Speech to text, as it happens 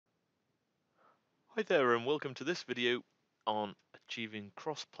Hi there and welcome to this video on achieving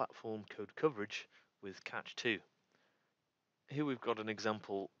cross-platform code coverage with Catch2. Here we've got an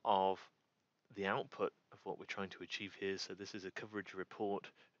example of the output of what we're trying to achieve here. So this is a coverage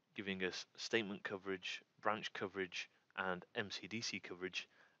report giving us statement coverage, branch coverage, and MCDC coverage.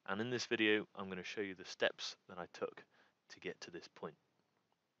 And in this video, I'm going to show you the steps that I took to get to this point.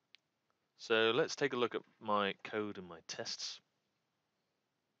 So let's take a look at my code and my tests.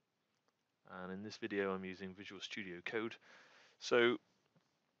 And in this video, I'm using Visual Studio Code. So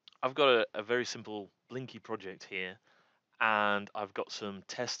I've got a very simple Blinky project here, and I've got some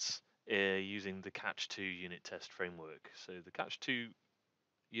tests using the Catch2 unit test framework. So the Catch2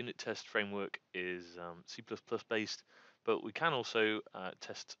 unit test framework is C++ based, but we can also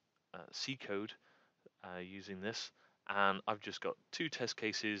test C code using this. And I've just got two test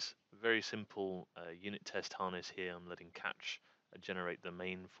cases, very simple unit test harness here. I'm letting Catch generate the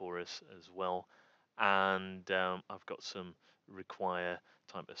main for us as well. And I've got some require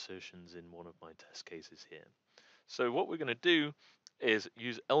type assertions in one of my test cases here. So what we're going to do is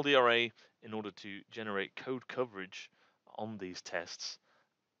use LDRA in order to generate code coverage on these tests,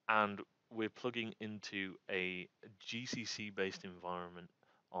 and we're plugging into a GCC based environment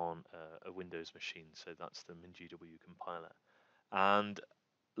on a Windows machine. So that's the MinGW compiler. And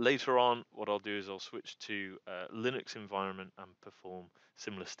later on, what I'll do is I'll switch to a Linux environment and perform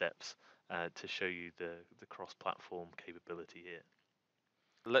similar steps to show you the cross-platform capability here.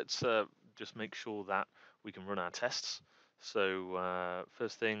 Let's just make sure that we can run our tests. So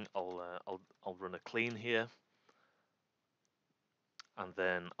first thing, I'll run a clean here, and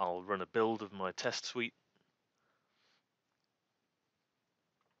then I'll run a build of my test suite.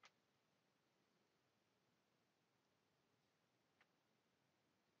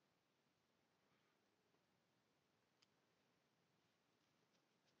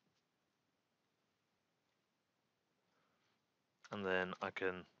 And then I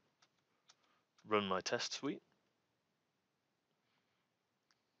can run my test suite,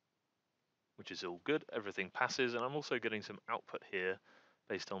 which is all good. Everything passes, and I'm also getting some output here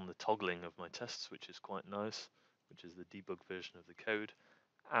based on the toggling of my tests, which is quite nice, which is the debug version of the code.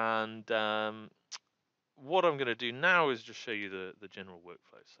 And what I'm going to do now is just show you the general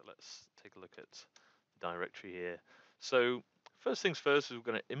workflow. So let's take a look at the directory here. So first things first is we're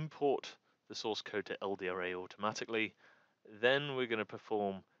going to import the source code to LDRA automatically. Then we're going to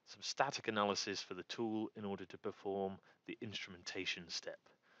perform some static analysis for the tool in order to perform the instrumentation step.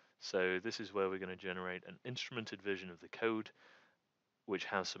 So this is where we're going to generate an instrumented version of the code, which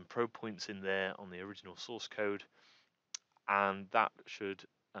has some probe points in there on the original source code, and that should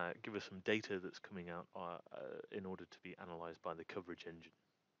give us some data that's coming out in order to be analyzed by the coverage engine.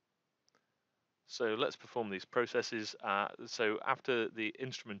 So let's perform these processes. So after the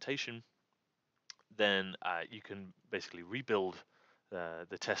instrumentation, then you can basically rebuild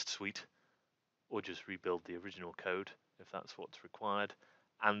the test suite, or just rebuild the original code if that's what's required.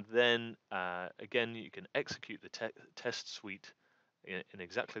 And then again, you can execute the test suite in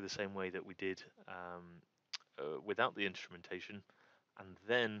exactly the same way that we did without the instrumentation, and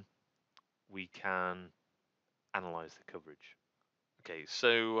then we can analyze the coverage. Okay,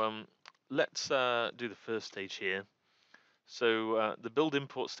 so let's do the first stage here. So the build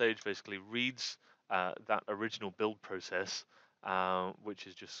import stage basically reads that original build process, which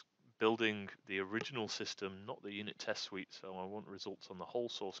is just building the original system, not the unit test suite. So I want results on the whole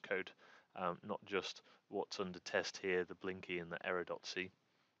source code, not just what's under test here, the Blinky and the error.c.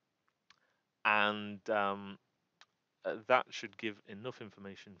 And that should give enough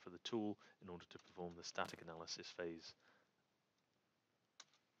information for the tool in order to perform the static analysis phase.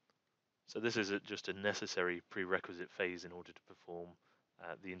 So this is just a necessary prerequisite phase in order to perform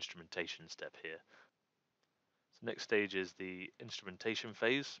the instrumentation step here. So next stage is the instrumentation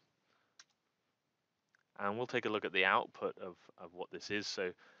phase. And we'll take a look at the output of what this is.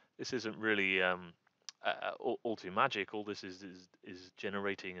 So this isn't really all too magic. All this is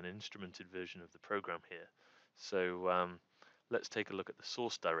generating an instrumented version of the program here. So let's take a look at the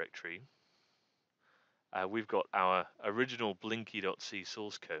source directory. We've got our original blinky.c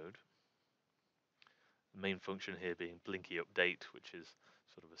source code. The main function here being blinky update, which is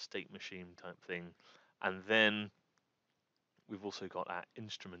sort of a state machine type thing. And then we've also got our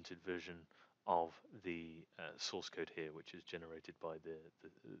instrumented version of the source code here, which is generated by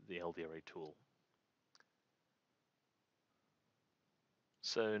the LDRA tool.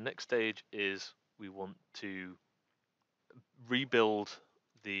 So next stage is we want to rebuild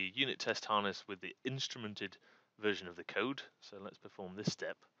the unit test harness with the instrumented version of the code. So let's perform this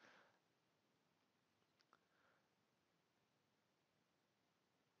step.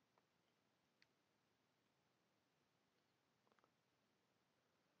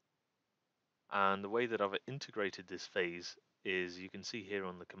 And the way that I've integrated this phase is you can see here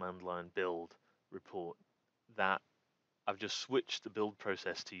on the command line build report that I've just switched the build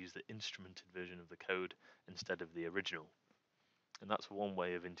process to use the instrumented version of the code instead of the original. And that's one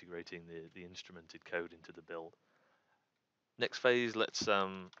way of integrating the instrumented code into the build. Next phase, let's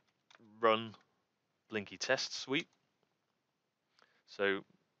run Blinky test suite. So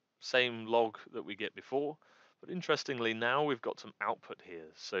same log that we get before, but interestingly now we've got some output here.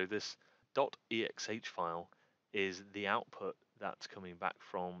 So this .exh file is the output that's coming back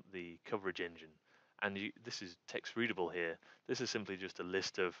from the coverage engine. And this is text readable here. This is simply just a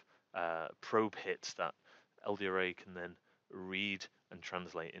list of probe hits that LDRA can then read and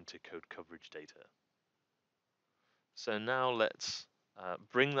translate into code coverage data. So now let's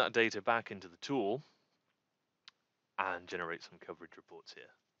bring that data back into the tool and generate some coverage reports here.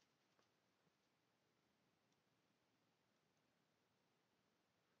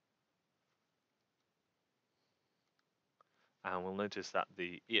 And we'll notice that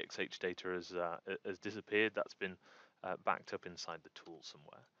the EXH data has disappeared. That's been backed up inside the tool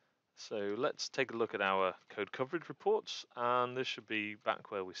somewhere. So let's take a look at our code coverage reports, and this should be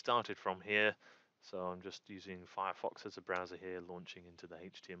back where we started from here. So I'm just using Firefox as a browser here, launching into the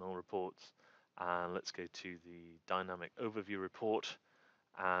HTML reports, and let's go to the dynamic overview report,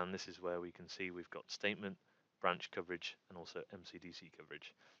 and this is where we can see we've got statement, branch coverage, and also MCDC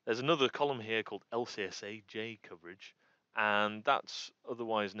coverage. There's another column here called LCSA-J coverage, and that's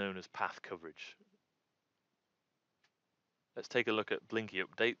otherwise known as path coverage. Let's take a look at Blinky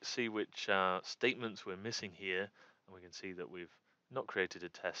update, see which statements we're missing here, and we can see that we've not created a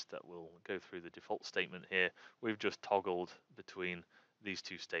test that will go through the default statement here. We've just toggled between these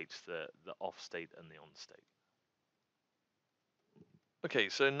two states, the off state and the on state. Okay,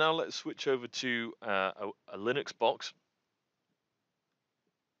 so now let's switch over to a Linux box.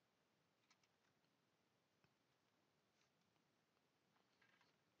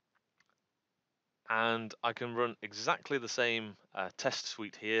 And I can run exactly the same test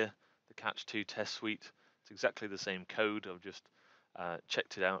suite here, the Catch2 test suite. It's exactly the same code. I've just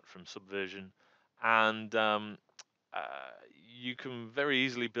checked it out from Subversion, and you can very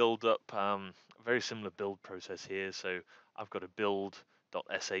easily build up a very similar build process here. So I've got a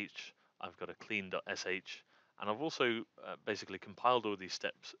build.sh, I've got a clean.sh, and I've also basically compiled all these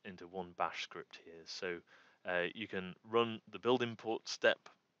steps into one bash script here. So you can run the build import step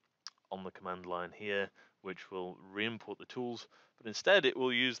on the command line here, which will re-import the tools, but instead it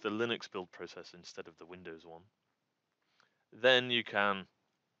will use the Linux build process instead of the Windows one. Then you can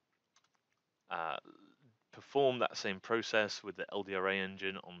perform that same process with the LDRA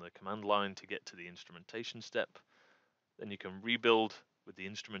engine on the command line to get to the instrumentation step. Then you can rebuild with the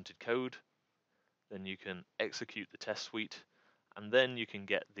instrumented code. Then you can execute the test suite, and then you can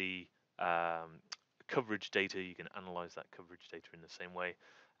get the coverage data. You can analyze that coverage data in the same way.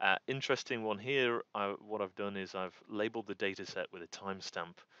 Interesting one here, what I've done is I've labeled the data set with a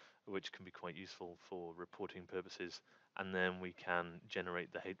timestamp, which can be quite useful for reporting purposes, and then we can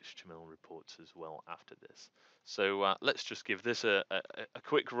generate the HTML reports as well after this. So let's just give this a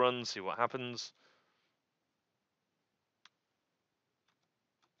quick run, see what happens.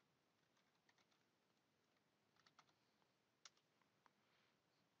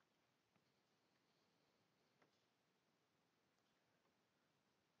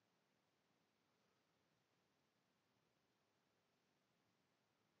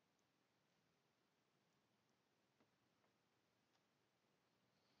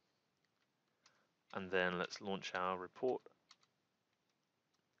 And then let's launch our report.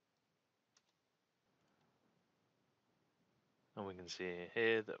 And we can see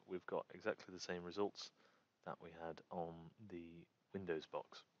here that we've got exactly the same results that we had on the Windows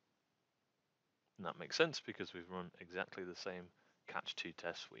box. And that makes sense because we've run exactly the same Catch2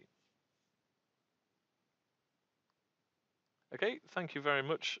 test suite. Okay, thank you very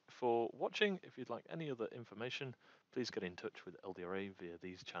much for watching. If you'd like any other information, please get in touch with LDRA via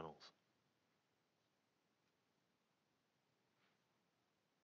these channels.